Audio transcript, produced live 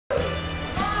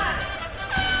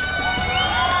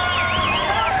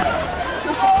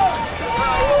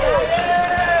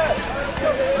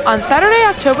On Saturday,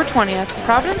 October 20th,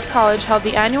 Providence College held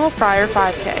the annual Friar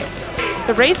 5K.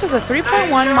 The race was a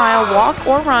 3.1-mile walk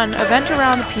or run event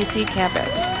around the PC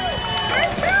campus.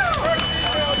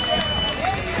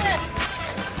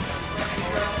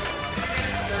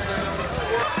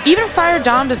 Even Friar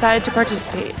Dom decided to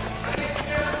participate.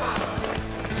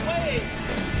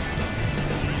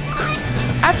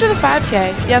 After the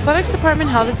 5K, the athletics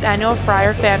department held its annual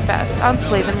Friar FanFest on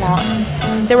Slavin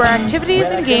Lawn. There were activities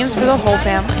and games for the whole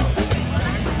family.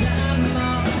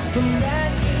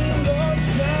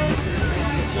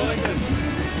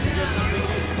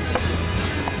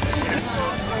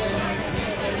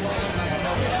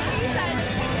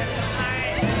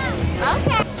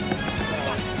 Okay.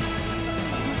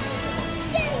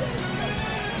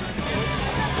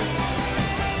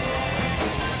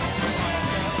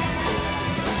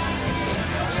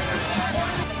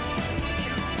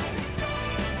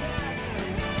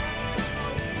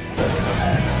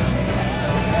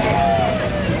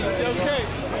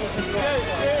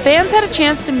 Fans had a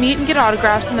chance to meet and get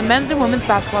autographs from the men's and women's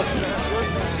basketball teams.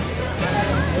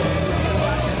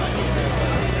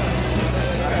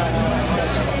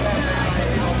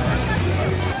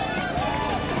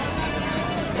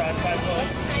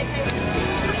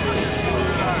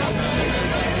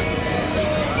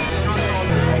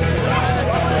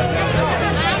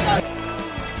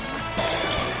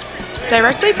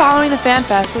 Directly following the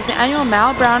FanFest was the annual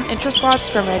Mal Brown Intra-Squad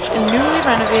Scrimmage in the newly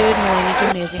renovated Mulaney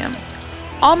Gymnasium.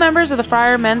 All members of the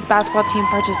Friar men's basketball team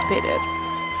participated.